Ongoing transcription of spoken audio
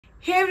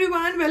Hey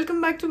everyone, welcome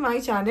back to my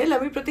channel.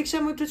 আমি প্রতীক্ষা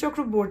মৈত্র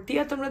চক্রবর্তী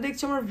আর তোমরা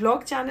দেখছো আমার ব্লগ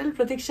চ্যানেল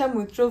প্রতীক্ষা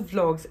মৈত্র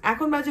ব্লগস।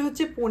 এখন বাজে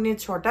হচ্ছে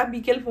 5:45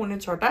 বিকেল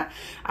 5:45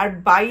 আর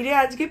বাইরে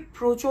আজকে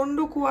প্রচন্ড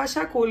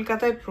কুয়াশা,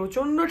 কলকাতায়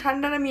প্রচন্ড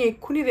ঠান্ডা। আমি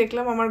এক্ষুনি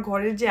দেখলাম আমার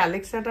ঘরের যে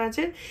অ্যালেক্সাটা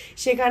আছে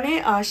সেখানে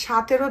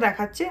 17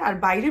 দেখাচ্ছে আর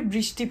বাইরে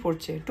বৃষ্টি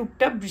পড়ছে,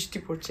 টুকটাক বৃষ্টি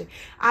পড়ছে।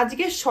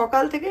 আজকে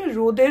সকাল থেকে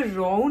রোদের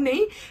রও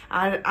নেই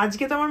আর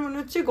আজকে তো আমার মনে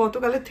হচ্ছে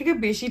গতকালের থেকে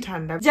বেশি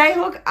ঠান্ডা। যাই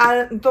হোক, আর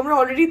তোমরা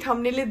অলরেডি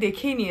থাম্বনেলে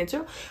দেখেই নিয়েছো।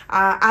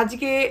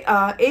 আজকে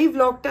এই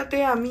ব্লগটাতে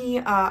আমি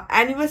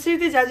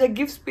অ্যানিভার্সারিতে যা যা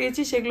গিফটস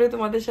পেয়েছি সেগুলো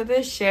তোমাদের সাথে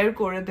শেয়ার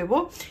করে দেবো।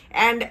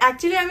 অ্যান্ড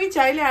অ্যাকচুয়ালি আমি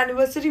চাইলে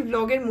অ্যানিভার্সারি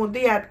ব্লগের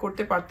মধ্যেই অ্যাড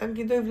করতে পারতাম,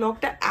 কিন্তু এই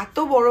ব্লগটা এত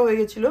বড় হয়ে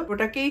গেছিলো,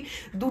 ওটাকেই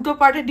দুটো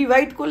পার্টে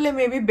ডিভাইড করলে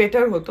মেবি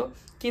বেটার হতো।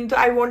 কিন্তু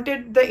আই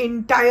ওয়ান্টেড দ্য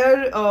এন্টায়ার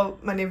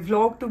মানে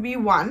ভ্লগ টু বি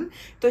ওয়ান।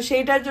 তো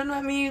সেইটার জন্য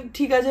আমি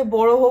ঠিক আছে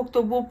বড় হোক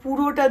তবুও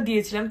পুরোটা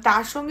দিয়েছিলাম।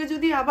 তার সঙ্গে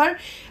যদি আবার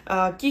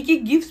কি কি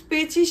গিফটস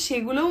পেয়েছি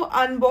সেগুলোও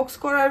আনবক্স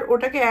করার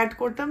ওটাকে অ্যাড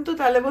করতাম, তো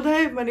তাহলে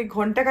বোধহয় মানে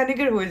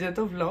ঘন্টাখানেকের হয়ে যেত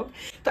ভ্লগ।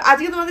 তো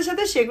আজকে তোমাদের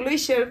সাথে সেগুলোই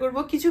শেয়ার করব।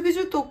 কিছু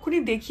কিছু তক্ষুনি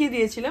দেখিয়ে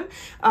দিয়েছিলাম,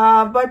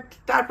 বাট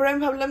তারপর আমি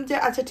ভাবলাম যে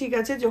আচ্ছা ঠিক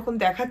আছে, যখন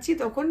দেখাচ্ছি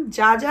তখন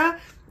যা যা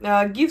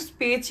গিফটস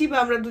পেয়েছি বা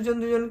আমরা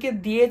দুজনকে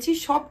দিয়েছি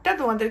সবটা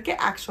তোমাদেরকে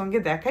একসঙ্গে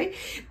দেখাই।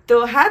 তো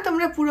হ্যাঁ,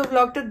 তোমরা পুরো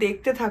ব্লগটা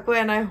দেখতে থাকো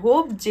অ্যান্ড আই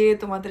হোপ যে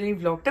তোমাদের এই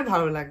ব্লগটা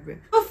ভালো লাগবে।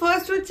 তো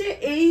ফার্স্ট হচ্ছে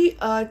এই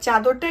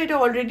চাদরটা, এটা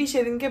অলরেডি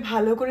সেদিনকে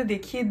ভালো করে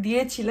দেখিয়ে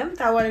দিয়েছিলাম,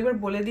 তাও আরেকবার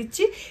বলে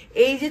দিচ্ছি।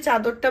 এই যে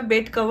চাদরটা,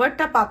 বেড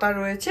কভারটা পাতা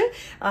রয়েছে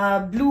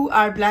ব্লু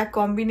আর ব্ল্যাক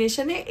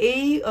কম্বিনেশনে।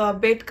 এই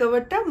বেড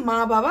কভারটা মা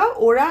বাবা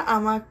ওরা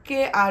আমাকে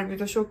আর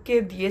বিতোষককে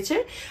দিয়েছে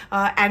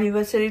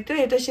অ্যানিভার্সারিতে।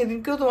 এটা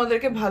সেদিনকেও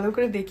তোমাদেরকে ভালো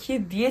করে দেখিয়ে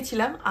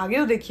দিয়েছিলাম,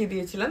 আগেও দেখিয়ে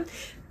দিয়েছিলাম।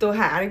 তো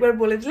হ্যাঁ, আরেকবার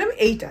বলে দিলাম,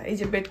 এইটা এই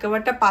যে বেড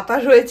কভারটা পাতা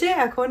রয়েছে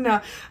এখন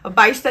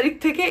 22 তারিখ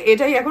থেকে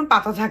এটাই এখন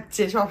পাতা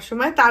থাকছে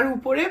সবসময়। তার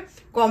উপরে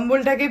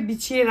কম্বলটাকে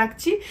বিছিয়ে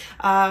রাখছি।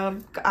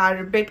 আর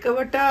বেড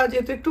কভারটা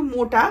যেহেতু একটু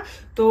মোটা,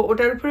 তো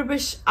ওটার উপরে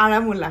বেশ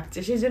আরামও লাগছে,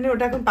 সেই জন্য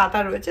ওটা এখন পাতা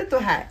রয়েছে। তো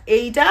হ্যাঁ,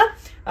 এইটা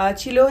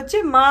ছিল হচ্ছে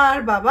মা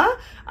আর বাবা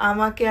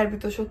আমাকে আর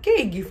বিতোষককে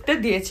এই গিফটটা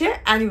দিয়েছে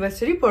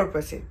অ্যানিভার্সারি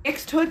পারপাসে।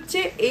 নেক্সট হচ্ছে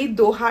এই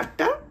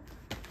দোহারটা,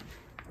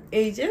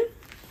 এই যে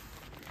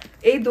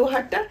এই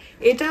দোহারটা,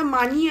 এটা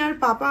মানি আর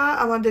পাপা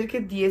আমাদেরকে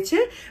দিয়েছে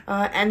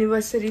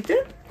অ্যানিভার্সারিতে।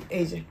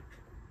 এই যে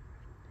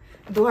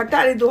দোহারটা,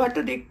 আর এই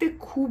দোহারটা দেখতে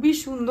খুবই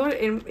সুন্দর।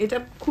 এটা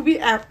খুবই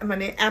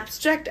মানে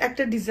অ্যাবস্ট্রাক্ট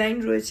একটা ডিজাইন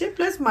রয়েছে,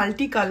 প্লাস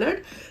মাল্টি কালার।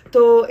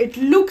 তো it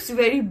looks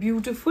very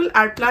beautiful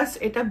R plus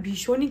এটা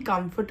ভীষণই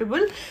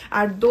কমফোর্টেবল।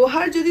 আর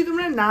দোহার যদি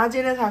তোমরা না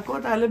জেনে থাকো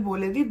তাহলে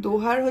বলে দিই,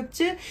 দোহার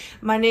হচ্ছে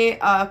মানে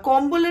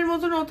কম্বলের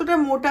মতন অতটা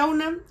মোটাও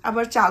না,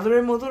 আবার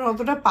চাদরের মতন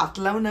অতটা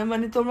পাতলাও না।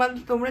 মানে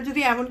তোমরা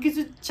যদি এমন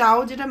কিছু চাও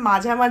যেটা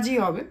মাঝামাঝি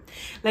হবে,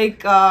 লাইক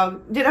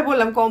যেটা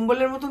বললাম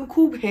কম্বলের মতন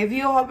খুব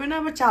হেভিও হবে না,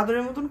 আবার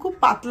চাদরের মতন খুব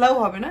পাতলাও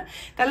হবে না,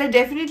 তাহলে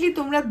ডেফিনেটলি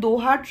তোমরা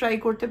দোহার ট্রাই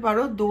করতে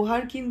পারো।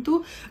 দোহার কিন্তু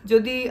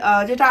যদি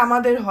যেটা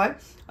আমাদের হয়,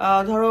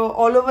 ধরো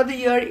all over the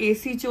year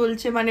AC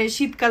চলছে, মানে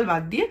শীতকাল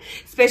বাদ দিয়ে,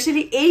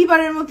 স্পেশালি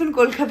এইবারের মতন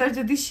কলকাতার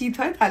যদি শীত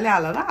হয় তাহলে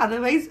আলাদা,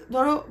 আদারওয়াইজ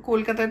ধরো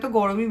কলকাতায় তো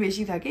গরমই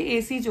বেশি থাকে,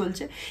 এসি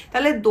চলছে,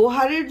 তাহলে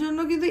দোহারের জন্য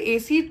কিন্তু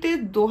এসিতে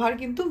দোহার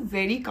কিন্তু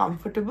ভেরি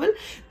কমফোর্টেবল।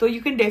 তো you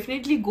can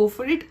definitely go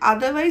for it.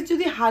 Otherwise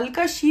যদি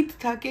হালকা শীত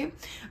থাকে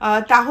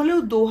তাহলেও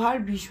দোহার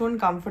ভীষণ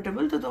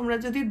কমফোর্টেবল। তো তোমরা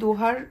যদি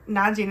দোহার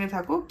না জেনে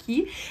থাকো কি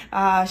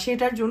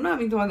সেটার জন্য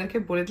আমি তোমাদেরকে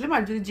বলে দিলাম,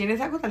 আর যদি জেনে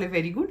থাকো তাহলে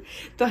ভেরি গুড।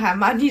 তো হ্যাঁ,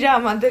 মানিরা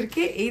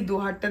আমাদেরকে এই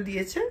দোহারটা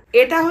দিয়েছে।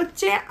 এটা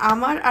হচ্ছে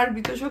আমার আর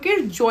বিতোষকের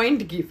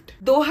জয়েন্ট গিফট।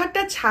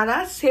 দোহারটা ছাড়া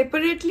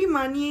সেপারেটলি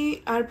মানি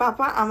আর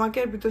পাপা আমাকে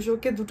আর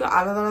বিতোষককে দুটো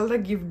আলাদা আলাদা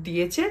গিফট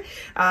দিয়েছে।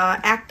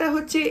 একটা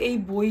হচ্ছে এই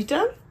বইটা,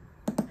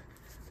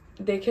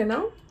 দেখে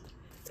নাও।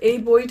 এই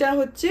বইটা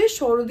হচ্ছে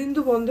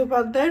শরদিন্দু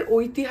বন্দ্যোপাধ্যায়ের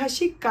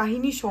ঐতিহাসিক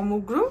কাহিনী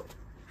সমগ্র।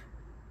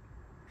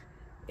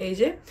 এই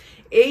যে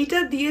এইটা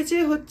দিয়েছে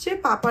হচ্ছে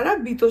পাপারা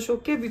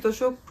বিতোষককে।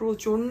 বিতোষক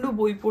প্রচন্ড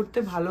বই পড়তে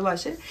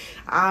ভালোবাসে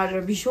আর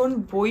ভীষণ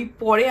বই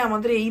পড়ে।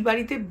 আমাদের এই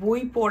বাড়িতে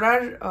বই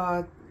পড়ার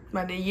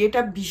মানে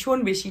ইয়েটা ভীষণ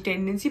বেশি,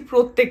 টেন্ডেন্সি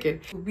প্রত্যেকের।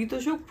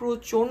 বিতোষক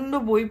প্রচন্ড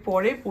বই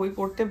পড়ে, বই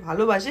পড়তে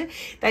ভালোবাসে,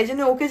 তাই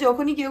জন্য ওকে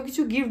যখনই কেউ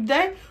কিছু গিফট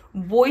দেয়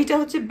বইটা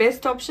হচ্ছে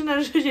বেস্ট অপশন, আর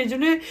সেই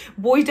জন্য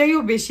বইটাইও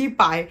বেশি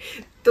পায়।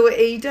 তো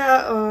এইটা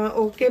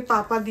ওকে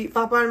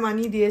পাপার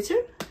মানি দিয়েছে।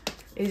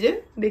 এই যে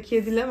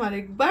দেখিয়ে দিলাম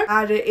আরেকবার।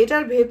 আর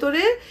এটার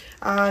ভেতরে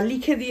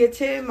লিখে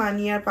দিয়েছে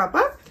মানি আর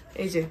পাপা।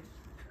 এই যে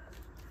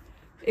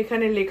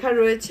এখানে লেখা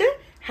রয়েছে,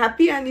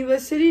 happy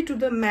anniversary to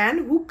the man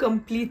who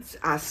completes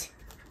আস,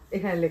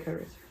 এখানে লেখা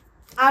রয়েছে।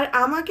 আর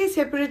আমাকে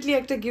সেপারেটলি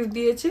একটা গিফট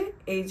দিয়েছে,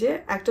 এই যে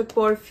একটা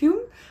পারফিউম,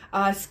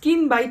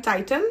 স্কিন বাই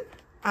টাইটান।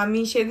 আমি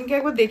সেদিনকে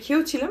একবার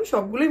দেখিয়েও ছিলাম,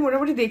 সবগুলোই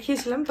মোটামুটি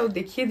দেখিয়েছিলাম, তাও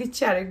দেখিয়ে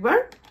দিচ্ছি আরেকবার।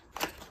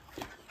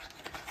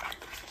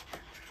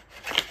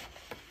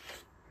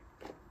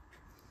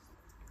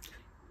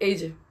 এই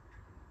যে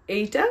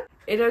এইটা,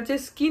 এটা হচ্ছে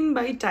স্কিন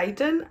বাই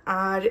টাইটান,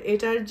 আর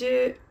এটার যে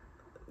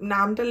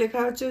নামটা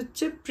লেখা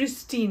হচ্ছে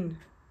প্রিস্টিন।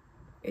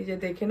 এই যে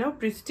দেখে নাও,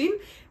 প্রিস্টিন,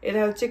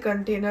 এটা হচ্ছে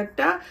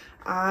কন্টেনারটা।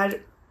 আর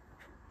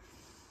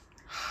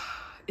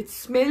ইট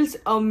স্মেলস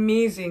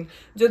অ্যামেজিং।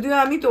 যদিও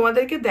আমি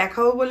তোমাদেরকে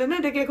দেখাবো বলে না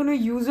এটাকে এখনো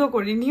ইউজও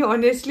করিনি,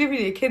 অনেস্টলি আমি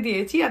রেখে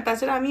দিয়েছি। আর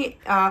তাছাড়া আমি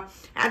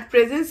অ্যাট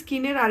প্রেজেন্ট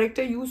স্কিনের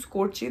আরেকটা ইউজ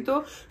করছি, তো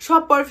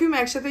সব পারফিউম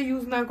একসাথে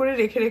ইউজ না করে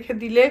রেখে রেখে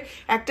দিলে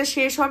একটা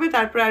শেষ হবে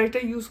তারপর আরেকটা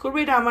ইউজ করবো,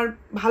 এটা আমার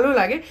ভালো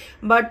লাগে।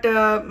 বাট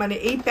মানে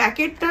এই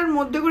প্যাকেটটার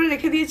মধ্যে করে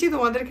রেখে দিয়েছি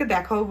তোমাদেরকে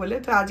দেখাবো বলে।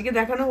 তো আজকে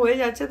দেখানো হয়ে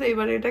যাচ্ছে, তো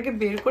এবারে এটাকে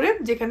বের করে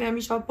যেখানে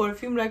আমি সব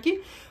পারফিউম রাখি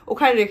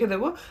ওখানে রেখে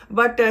দেবো।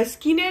 বাট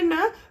স্কিনের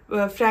না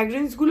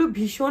ফ্র্যাগ্রেন্সগুলো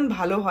ভীষণ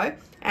ভালো হয়,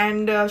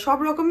 অ্যান্ড সব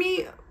রকমই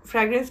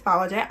ফ্র্যাগ্রেন্স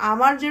পাওয়া যায়।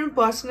 আমার যেমন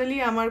পার্সোনালি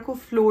আমার খুব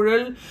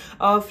ফ্লোরাল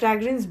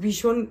ফ্র্যাগ্রেন্স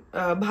ভীষণ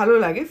ভালো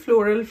লাগে।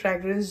 ফ্লোরাল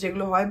ফ্র্যাগ্রেন্স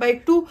যেগুলো হয় বা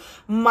একটু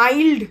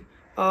মাইল্ড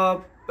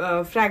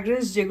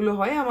ফ্র্যাগ্রেন্স যেগুলো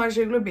হয় আমার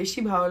সেগুলো বেশি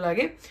ভালো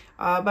লাগে।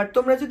 বাট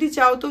তোমরা যদি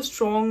চাও তো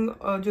স্ট্রং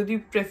যদি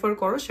প্রেফার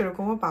করো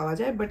সেরকমও পাওয়া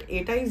যায়, বাট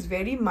এটা is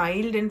very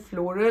mild and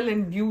floral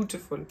and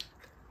beautiful.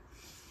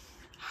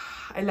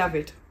 I love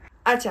ইট।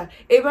 আচ্ছা,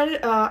 এবার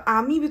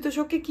আমি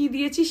বিতোষককে কি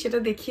দিয়েছি সেটা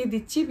দেখিয়ে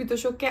দিচ্ছি।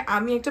 বিতোষককে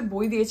আমি একটা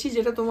বই দিয়েছি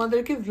যেটা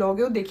তোমাদেরকে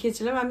ভ্লগেও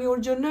দেখিয়েছিলাম। আমি ওর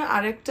জন্য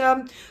আরেকটা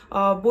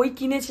বই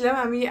কিনেছিলাম।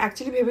 আমি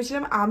অ্যাকচুয়ালি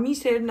ভেবেছিলাম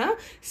আমিষের না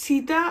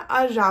সীতা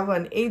আর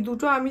রাবণ এই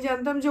দুটো আমি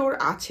জানতাম যে ওর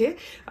আছে,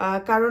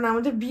 কারণ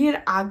আমাদের বিয়ের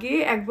আগে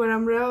একবার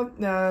আমরা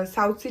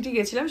সাউথ সিটি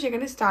গেছিলাম,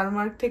 সেখানে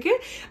স্টারমার্ক থেকে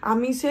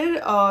আমিষের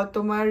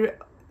তোমার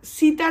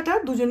সীতাটা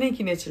দুজনেই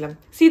কিনেছিলাম,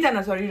 সীতা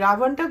না সরি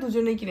রাবণটা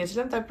দুজনেই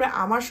কিনেছিলাম। তারপরে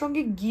আমার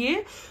সঙ্গে গিয়ে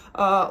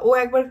ও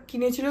একবার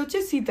কিনেছিল হচ্ছে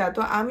সীতা,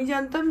 তো আমি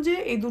জানতাম যে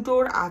এই দুটো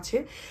ওর আছে।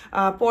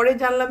 পরে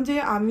জানলাম যে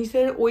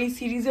আমিষের ওই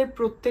সিরিজের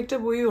প্রত্যেকটা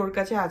বই ওর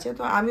কাছে আছে,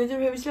 তো আমি ওই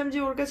জন্য ভেবেছিলাম যে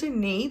ওর কাছে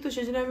নেই, তো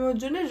সেজন্য আমি ওর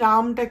জন্য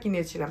রামটা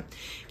কিনেছিলাম।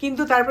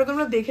 কিন্তু তারপরে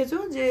তোমরা দেখেছো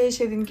যে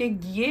সেদিনকে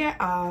গিয়ে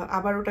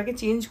আবার ওটাকে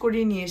চেঞ্জ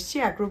করিয়ে নিয়ে এসেছি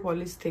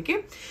অ্যাক্রোপলিস থেকে।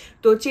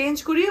 তো চেঞ্জ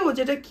করিয়ে ও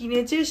যেটা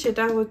কিনেছে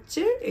সেটা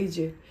হচ্ছে এই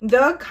যে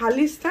দ্য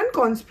খালিস্তান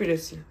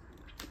কনস্পিরেসি।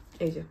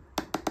 এই যে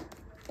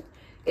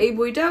এই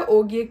বইটা ও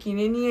গিয়ে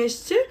কিনে নিয়ে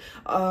এসছে।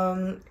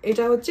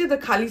 এটা হচ্ছে the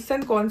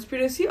Khalistan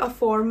conspiracy, a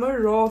former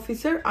র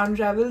officer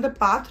আনরাভেল the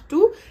path to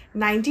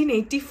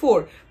 1984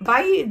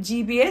 by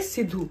GBS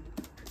Sidhu.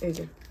 এই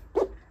যে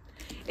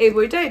এই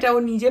বইটা, এটা ও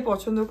নিজে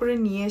পছন্দ করে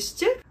নিয়ে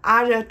এসছে।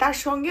 আর তার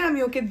সঙ্গে আমি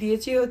ওকে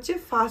দিয়েছি হচ্ছে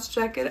ফাস্ট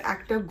ট্র্যাকের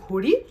একটা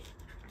ঘড়ি।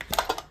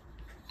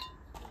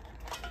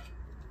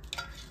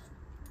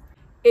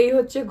 এই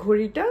হচ্ছে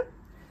ঘড়িটা,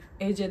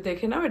 এই যে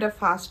দেখে নাও, এটা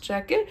ফাস্ট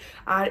ট্র্যাকের।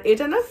 আর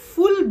এটা না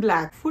full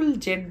black, full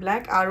jet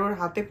black, আর ওর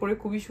হাতে পরে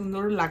খুবই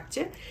সুন্দর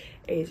লাগছে।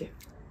 এই যে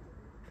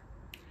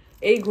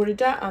এই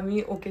ঘড়িটা আমি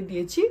ওকে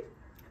দিয়েছি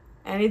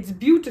অ্যান্ড ইটস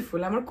বিউটিফুল,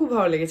 আমার খুব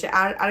ভালো লেগেছে।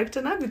 আর আরেকটা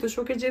না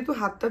বিতোষকের যেহেতু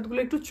হাত টাতগুলো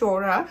একটু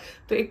চড়া,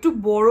 তো একটু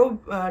বড়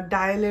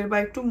ডায়ালের বা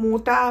একটু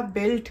মোটা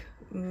বেল্ট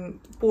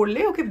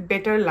পরলে ওকে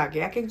বেটার লাগে।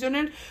 এক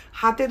একজনের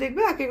হাতে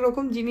দেখবে এক এক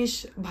রকম জিনিস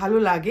ভালো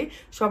লাগে,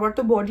 সবার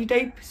তো বডি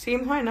টাইপ সেম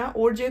হয় না।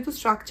 ওর যেহেতু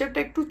স্ট্রাকচারটা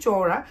একটু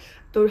চওড়া,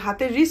 তো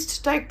হাতের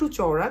রিস্টটা একটু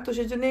চওড়া, তো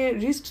সেই জন্য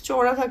রিস্ট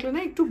চওড়া থাকলে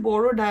না একটু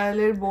বড়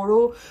ডায়ালের বড়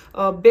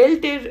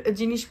বেল্টের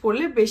জিনিস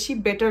পরলে বেশি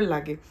বেটার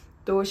লাগে।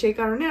 তো সেই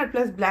কারণে, আর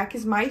plus black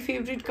is my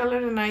favourite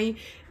colour and I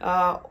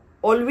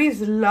always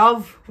love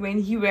when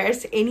he wires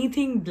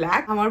anything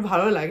black, আমার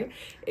ভালো লাগে।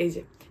 এই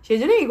যে সেই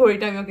জন্য এই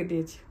ঘড়িটা আমি ওকে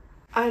দিয়েছি।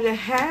 আর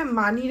হ্যাঁ,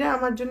 মানিরা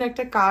আমার জন্য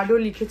একটা কার্ডও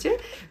লিখেছে,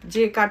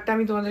 যে কার্ডটা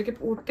আমি তোমাদেরকে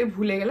পড়তে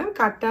ভুলে গেলাম।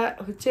 কার্ডটা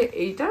হচ্ছে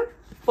এইটা,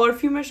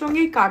 পারফিউমের সঙ্গে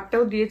এই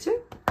কার্ডটাও দিয়েছে।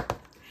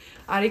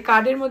 আর এই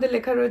কার্ডের মধ্যে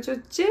লেখা রয়েছে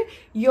হচ্ছে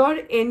your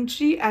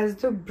entry as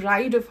the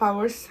bride of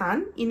our San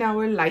in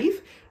our life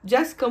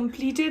just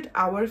completed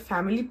our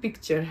family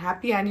picture,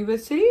 happy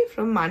anniversary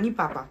from মানি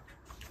পাপা।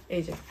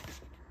 এই যে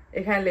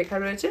এখানে লেখা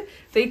রয়েছে,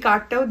 তো এই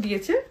কার্ডটাও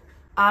দিয়েছে।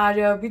 আর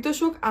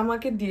বিতোষক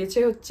আমাকে দিয়েছে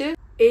হচ্ছে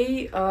এই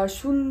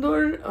সুন্দর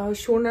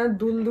সোনার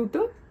দুল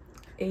দুটো।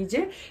 এই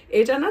যে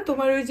এটা না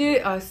তোমার ওই যে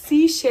সি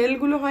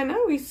শেলগুলো হয় না,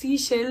 ওই সি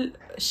শেল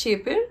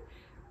শেপের।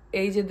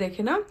 এই যে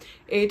দেখে না,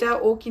 এটা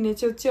ও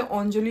কিনেছে হচ্ছে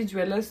অঞ্জলি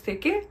জুয়েলার্স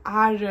থেকে।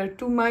 আর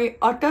টু মাই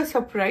আটার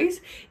সারপ্রাইজ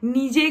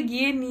নিজে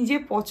গিয়ে নিজে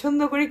পছন্দ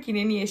করে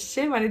কিনে নিয়ে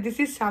এসছে। মানে দিস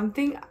ইজ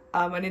সামথিং,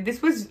 মানে this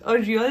was a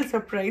real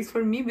surprise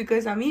for me,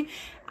 because আমি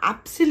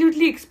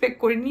অ্যাবসলিউটলি এক্সপেক্ট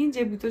করিনি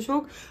যে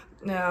বিতোষক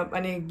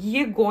মানে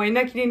গিয়ে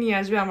গয়না কিনে নিয়ে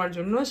আসবে আমার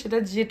জন্য, সেটা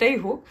যেটাই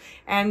হোক,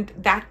 অ্যান্ড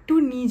দ্যাট টু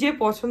নিজে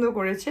পছন্দ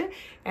করেছে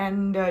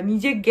অ্যান্ড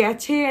নিজে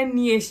গেছে অ্যান্ড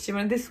নিয়ে এসছে।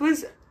 মানে this was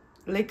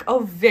like a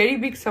very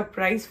big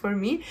surprise for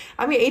me.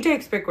 আমি এইটা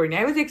এক্সপেক্ট করিনি।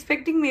 আই ওয়াজ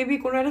এক্সপেক্টিং মেবি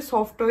কোনো একটা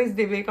সফট টয়েস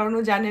দেবে, কারণ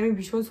ও জানে আমি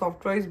ভীষণ সফট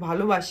টয়েস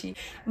ভালোবাসি,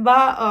 বা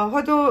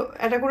হয়তো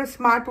একটা করে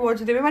স্মার্ট ওয়াচ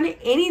দেবে, মানে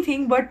anything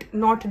but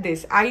not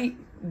this. I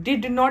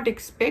did not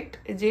expect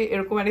যে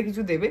এরকম একটা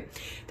কিছু দেবে।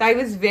 তাই I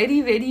was very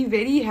very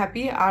very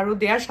happy. আর ও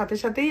দেওয়ার সাথে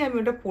সাথেই আমি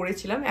ওটা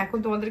পরেছিলাম। এখন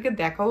তোমাদেরকে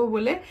দেখাবো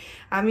বলে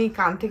আমি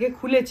কান থেকে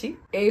খুলেছি।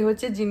 এই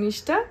হচ্ছে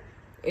জিনিসটা,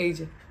 এই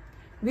যে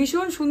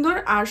ভীষণ সুন্দর।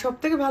 আর সব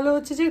থেকে ভালো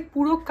হচ্ছে যে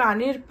পুরো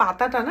কানের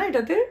পাতাটা না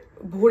এটাতে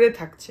ভরে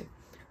থাকছে,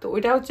 তো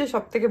ওইটা হচ্ছে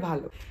সব থেকে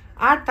ভালো।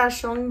 আর তার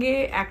সঙ্গে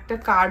একটা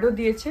কার্ডও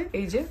দিয়েছে।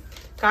 এই যে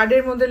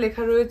কার্ডের মধ্যে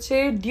লেখা রয়েছে,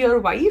 deer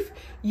wife,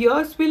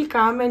 years will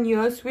come and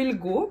years will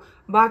go,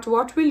 but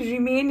what will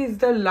remain is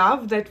the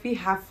love that we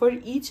have for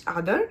each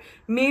other.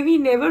 May we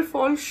never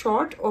fall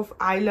short of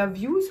I love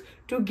yous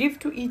to give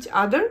to each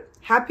other.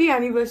 Happy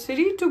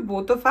anniversary to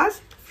both of us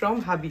from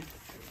hubby.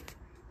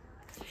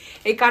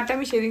 এই কার্ডটা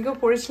আমি সেদিনকেও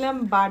পড়েছিলাম,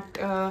 but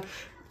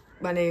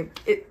মানে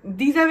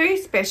these are very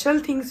special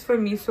things for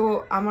me, so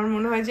আমার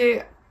মনে হয় যে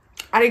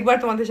আরেকবার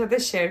তোমাদের সাথে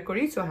শেয়ার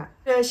করি। সো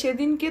হ্যাঁ,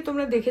 সেদিনকে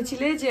তোমরা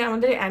দেখেছিলে যে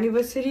আমাদের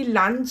অ্যানিভার্সারি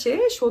লাঞ্চে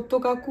সত্য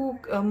কাকু,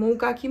 মৌ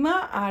কাকিমা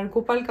আর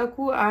গোপাল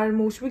কাকু আর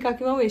মৌসুমী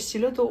কাকিমাও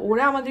এসেছিল। তো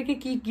ওরা আমাদেরকে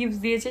কি গিফট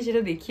দিয়েছে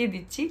সেটা দেখিয়ে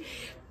দিচ্ছি।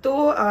 তো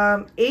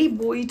এই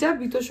বইটা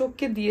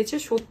বিতোষককে দিয়েছে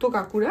সত্য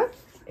কাকুরা।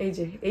 এই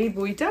যে এই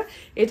বইটা,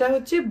 এটা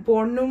হচ্ছে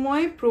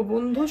বর্ণময়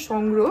প্রবন্ধ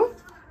সংগ্রহ,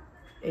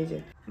 এই যে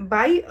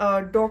বাই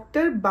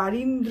ডক্টর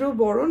বারীন্দ্র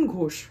বরণ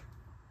ঘোষ।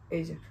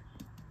 এই যে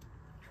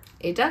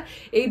এটা,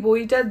 এই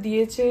বইটা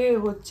দিয়েছে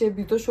হচ্ছে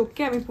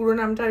বিতোষককে। আমি পুরো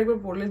নামটা আরেকবার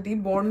বলে দিই,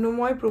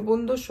 বর্ণময়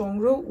প্রবন্ধ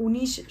সংগ্রহ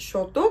 19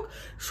 শতক,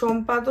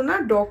 সম্পাদনা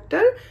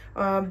ডক্টর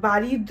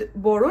বারীন্দ্র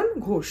বরণ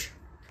ঘোষ।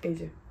 এই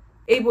যে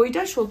এই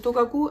বইটা সত্য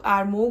কাকু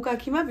আর মৌ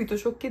কাকিমা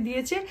বিতোষককে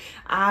দিয়েছে।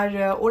 আর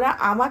ওরা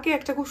আমাকে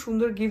একটা খুব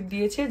সুন্দর গিফট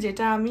দিয়েছে,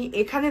 যেটা আমি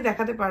এখানে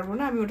দেখাতে পারবো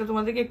না, আমি ওটা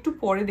তোমাদেরকে একটু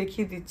পরে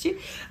দেখিয়ে দিচ্ছি।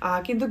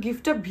 কিন্তু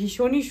গিফটটা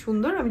ভীষণই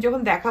সুন্দর, আমি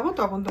যখন দেখাবো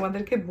তখন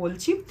তোমাদেরকে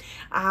বলছি।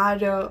 আর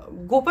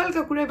গোপাল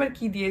কাকুরা এবার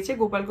কি দিয়েছে,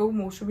 গোপাল কাকু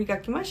মৌসুমী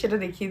কাকিমা, সেটা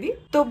দেখিয়ে দিই।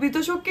 তো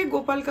বিতোষককে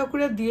গোপাল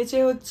কাকুরা দিয়েছে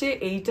হচ্ছে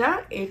এইটা,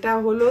 এটা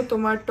হলো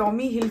তোমার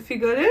টমি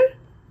হিলফিগারের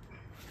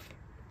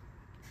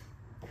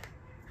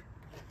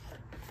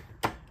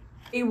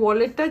এই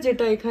ওয়ালেটটা,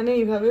 যেটা এখানে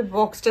এইভাবে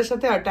বক্সটার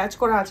সাথে অ্যাটাচ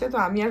করা আছে। তো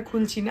আমি আর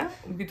খুলছি না,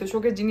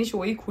 বিতোষকের জিনিস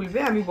ওই খুলবে,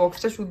 আমি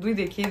বক্সটা শুধুই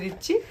দেখিয়ে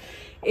দিচ্ছি।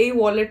 এই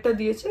ওয়ালেটটা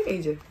দিয়েছে, এই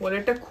যে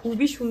ওয়ালেটটা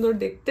খুবই সুন্দর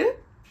দেখতে।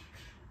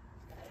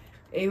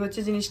 এই হচ্ছে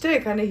জিনিসটা,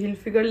 এখানে হিল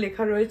ফিগার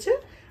লেখা রয়েছে।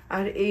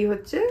 আর এই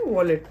হচ্ছে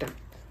ওয়ালেটটা,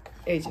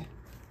 এই যে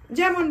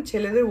যেমন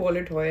ছেলেদের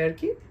ওয়ালেট হয় আর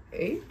কি,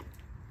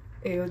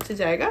 এই হচ্ছে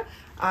জায়গা।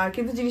 আর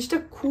কিন্তু জিনিসটা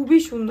খুবই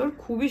সুন্দর,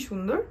 খুবই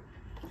সুন্দর।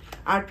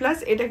 আর প্লাস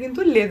এটা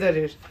কিন্তু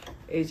লেদারের,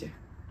 এই যে।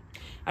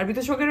 আর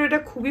বিতোষকেরও এটা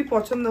খুবই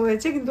পছন্দ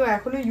হয়েছে, কিন্তু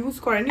এখনো ইউজ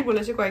করেনি,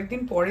 বলেছে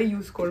কয়েকদিন পরে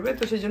ইউজ করবে,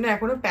 তো সেই জন্য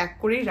এখনো প্যাক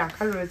করেই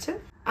রাখা রয়েছে।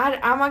 আর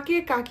আমাকে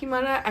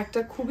কাকিমারা একটা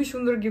খুবই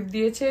সুন্দর গিফট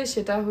দিয়েছে,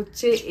 সেটা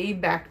হচ্ছে এই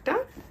ব্যাগটা।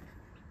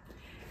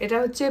 এটা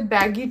হচ্ছে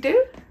ব্যাগিটের,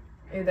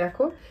 এই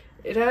দেখো,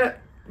 এটা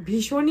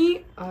ভীষণই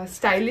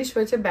স্টাইলিশ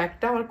হয়েছে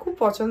ব্যাগটা, আমার খুব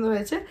পছন্দ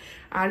হয়েছে।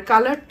 আর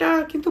কালারটা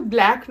কিন্তু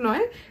ব্ল্যাক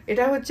নয়,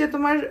 এটা হচ্ছে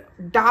তোমার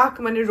ডার্ক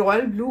মানে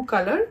রয়্যাল ব্লু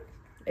কালার,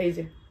 এই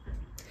যে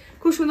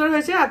খুব সুন্দর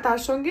হয়েছে। আর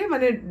তার সঙ্গে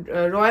মানে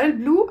রয়্যাল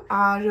ব্লু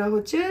আর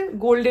হচ্ছে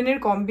গোল্ডেনের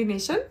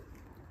কম্বিনেশন।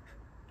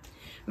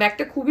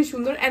 ব্যাগটা খুবই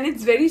সুন্দর অ্যান্ড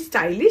ইটস ভেরি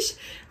স্টাইলিশ।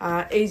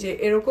 এই যে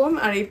এরকম,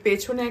 আর এই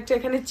পেছনে একটা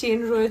এখানে চেন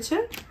রয়েছে,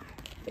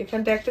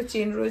 এখানটা একটা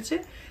চেন রয়েছে।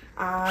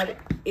 আর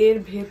এর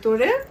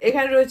ভেতরে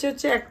এখানে রয়েছে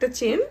হচ্ছে একটা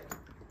চেন,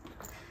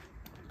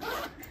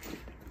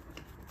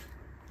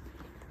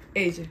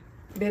 এই যে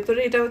ভেতরে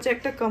এটা হচ্ছে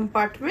একটা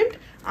কম্পার্টমেন্ট।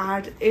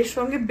 আর এর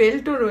সঙ্গে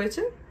বেল্টও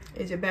রয়েছে,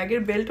 এই যে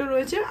ব্যাগের বেল্টও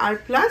রয়েছে। আর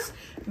প্লাস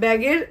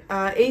ব্যাগের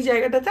এই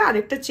জায়গাটাতে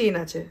আরেকটা চেন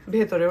আছে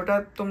ভেতরে, ওটা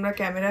তোমরা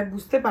ক্যামেরায়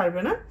বুঝতে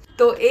পারবে না।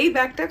 তো এই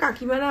ব্যাগটা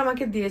কাকিমারা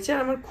আমাকে দিয়েছে, আর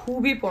আমার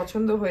খুবই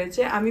পছন্দ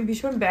হয়েছে। আমি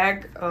ভীষণ ব্যাগ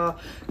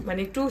মানে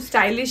একটু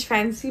স্টাইলিশ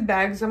ফ্যান্সি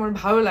ব্যাগস আমার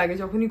ভালো লাগে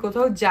যখনই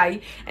কোথাও যাই,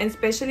 অ্যান্ড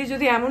স্পেশালি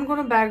যদি এমন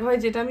কোনো ব্যাগ হয়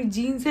যেটা আমি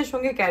জিন্সের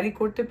সঙ্গে ক্যারি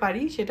করতে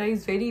পারি, সেটা is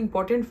very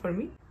important for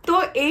me. তো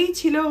এই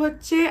ছিল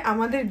হচ্ছে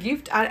আমাদের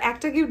গিফট। আর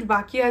একটা গিফট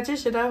বাকি আছে,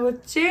 সেটা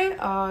হচ্ছে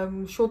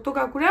সত্য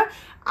কাকুরা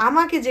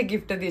আমাকে যে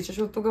গিফটটা দিয়েছে,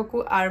 সত্য কাকু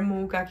আর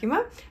মৌ কাকিমা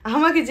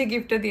আমাকে যে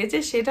গিফটটা দিয়েছে,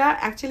 সেটা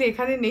অ্যাকচুয়ালি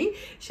এখানে নেই,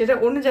 সেটা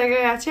অন্য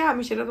জায়গায় আছে।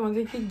 আমি সেটা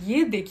তোমাদেরকে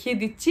গিয়ে দেখিয়ে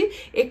দিচ্ছি,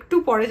 একটু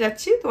পরে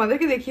যাচ্ছি,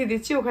 তোমাদেরকে দেখিয়ে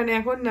দিচ্ছি। ওখানে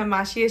এখন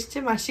মাসি এসছে,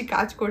 মাসি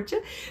কাজ করছে,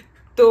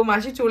 তো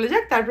মাসি চলে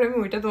যাক, তারপরে আমি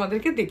ওইটা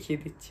তোমাদেরকে দেখিয়ে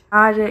দিচ্ছি।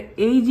 আর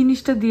এই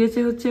জিনিসটা দিয়েছে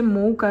হচ্ছে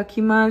মৌ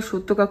কাকিমা,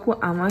 সত্য কাকু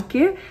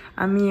আমাকে।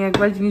 আমি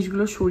একবার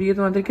জিনিসগুলো সরিয়ে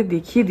তোমাদেরকে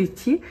দেখিয়ে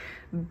দিচ্ছি।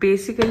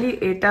 বেসিক্যালি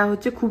এটা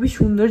হচ্ছে খুবই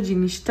সুন্দর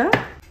জিনিসটা,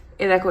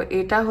 এ দেখো,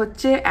 এটা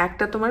হচ্ছে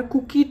একটা তোমার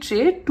কুকি ট্রে,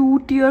 2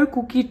 টিয়ার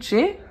কুকি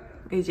ট্রে।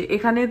 এই যে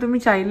এখানে তুমি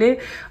চাইলে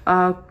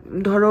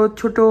ধরো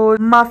ছোট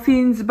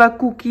মাফিনস বা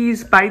কুকিজ,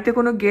 বাড়িতে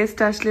কোনো গেস্ট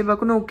আসলে বা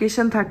কোনো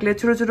ওকেশন থাকলে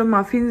ছোট ছোট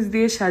মাফিনস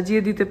দিয়ে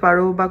সাজিয়ে দিতে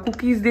পারো বা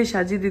কুকিজ দিয়ে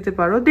সাজিয়ে দিতে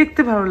পারো,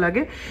 দেখতে ভালো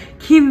লাগে।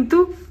 কিন্তু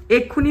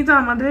এক্ষুনি তো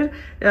আমাদের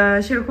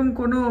সেরকম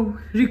কোনো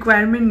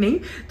রিকোয়ারমেন্ট নেই,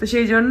 তো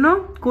সেই জন্য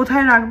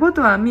কোথায় রাখবো,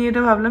 তো আমি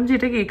এটা ভাবলাম যে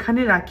এটাকে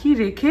এখানে রাখি,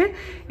 রেখে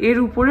এর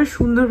উপরে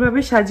সুন্দরভাবে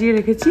সাজিয়ে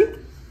রেখেছি।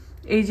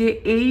 এই যে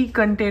এই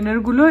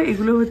কন্টেনারগুলো,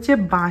 এগুলো হচ্ছে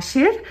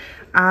বাঁশের।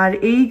 আর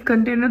এই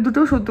কন্টেনার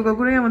দুটো সত্য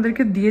কাকুরাই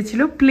আমাদেরকে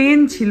দিয়েছিল, প্লেন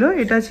ছিল,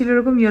 এটা ছিল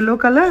এরকম ইয়েলো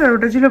কালার আর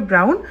ওটা ছিল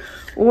ব্রাউন।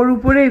 ওর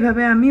উপরে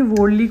এইভাবে আমি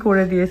ওরলি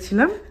করে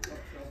দিয়েছিলাম,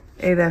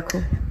 এই দেখো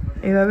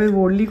এইভাবে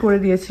ওরলি করে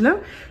দিয়েছিলাম।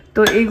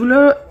 তো এইগুলো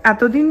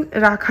এতদিন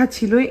রাখা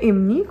ছিল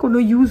এমনি, কোনো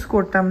ইউজ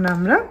করতাম না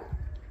আমরা।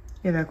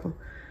 এ দেখো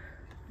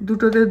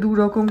দুটোতে 2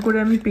 রকম করে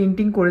আমি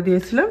পেন্টিং করে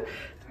দিয়েছিলাম।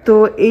 তো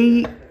এই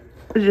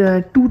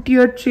 2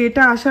 টিয়ার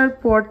ট্রেটা আসার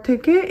পর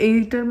থেকে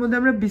এইটার মধ্যে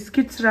আমরা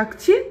বিস্কিটস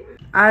রাখছি,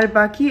 আর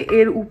বাকি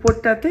এর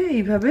উপরটাতে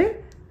এইভাবে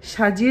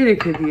সাজিয়ে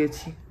রেখে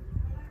দিয়েছি।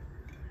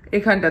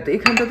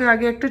 এখানটাতে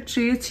আগে একটা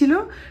ট্রে ছিল,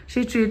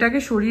 সেই ট্রেটাকে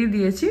সরিয়ে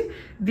দিয়েছি,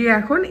 দিয়ে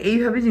এখন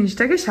এইভাবে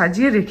জিনিসটাকে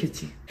সাজিয়ে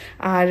রেখেছি।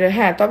 আর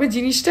হ্যাঁ, তবে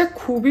জিনিসটা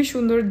খুবই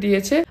সুন্দর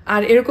দিয়েছে।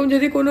 আর এরকম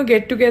যদি কোনো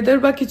গেট টুগেদার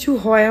বা কিছু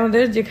হয়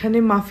আমাদের, যেখানে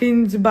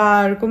মাফিনস বা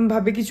এরকম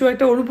ভাবে কিছু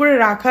একটা ওর উপরে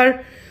রাখার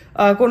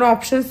কোনো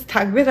অপশনস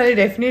থাকবে, তাহলে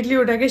ডেফিনেটলি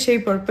ওটাকে সেই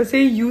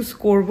পারপাসেই ইউজ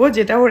করব,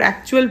 যেটা ওর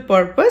অ্যাকচুয়াল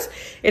পারপাস।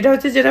 এটা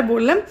হচ্ছে যেটা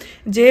বললাম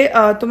যে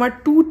তোমার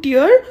 2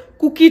 টিয়ার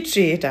কুকি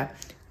ট্রে এটা।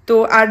 তো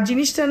আর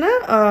জিনিসটা না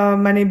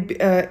মানে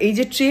এই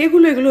যে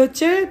ট্রেগুলো, এগুলো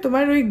হচ্ছে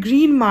তোমার ওই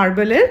গ্রিন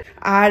মার্বেলের,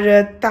 আর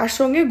তার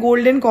সঙ্গে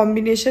গোল্ডেন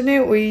কম্বিনেশনে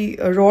ওই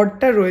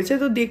রডটা রয়েছে,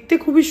 তো দেখতে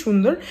খুবই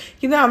সুন্দর।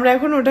 কিন্তু আমরা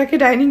এখন ওটাকে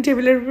ডাইনিং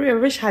টেবিলের উপরে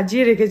এভাবে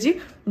সাজিয়ে রেখেছি,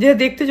 যেটা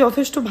দেখতে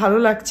যথেষ্ট ভালো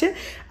লাগছে।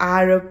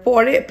 আর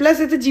পরে প্লাস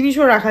এতে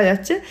জিনিসও রাখা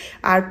যাচ্ছে,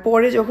 আর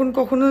পরে যখন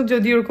কখনো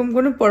যদি ওরকম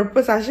কোনো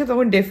পারপাস আসে,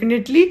 তখন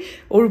ডেফিনেটলি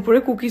ওর উপরে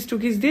কুকিজ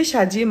টুকিজ দিয়ে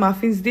সাজিয়ে,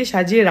 মাফিনস দিয়ে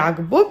সাজিয়ে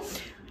রাখবো।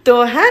 তো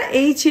হ্যাঁ,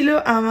 এই ছিল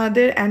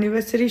আমাদের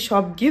অ্যানিভার্সারি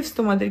সব গিফটস,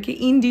 তোমাদেরকে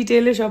ইন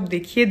ডিটেলে সব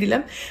দেখিয়ে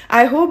দিলাম।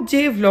 আই হোপ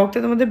যে ভ্লগটা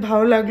তোমাদের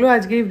ভালো লাগলো।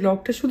 আজকে এই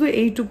ভ্লগটা শুধু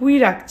এইটুকুই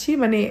রাখছি,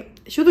 মানে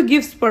শুধু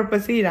গিফটস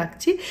পারপাসেই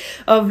রাখছি।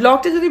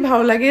 ভ্লগটা যদি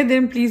ভালো লাগে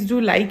দেন please do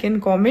like and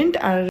comment.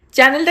 আর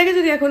চ্যানেলটাকে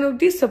যদি এখন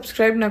অবধি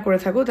সাবস্ক্রাইব না করে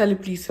থাকো, তাহলে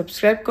প্লিজ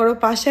সাবস্ক্রাইব করো।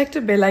 পাশে একটা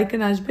বেল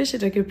আইকন আসবে,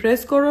 সেটাকে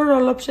প্রেস করো,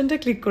 অল অপশনটা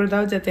ক্লিক করে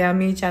দাও, যাতে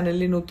আমি এই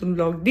চ্যানেলে নতুন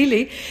ব্লগ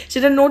দিলেই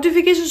সেটা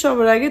নোটিফিকেশন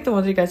সবার আগে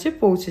তোমাদের কাছে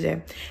পৌঁছে যায়।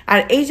 আর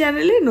এই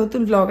চ্যানেলে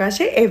নতুন ব্লগ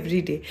আসে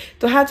এভরিডে।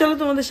 তো হ্যাঁ, চলো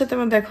তোমাদের সাথে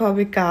আমার দেখা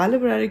হবে কাল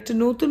আবার আরেকটা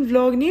নতুন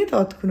ব্লগ নিয়ে।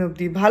 ততক্ষণ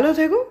অবধি ভালো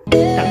থেকো।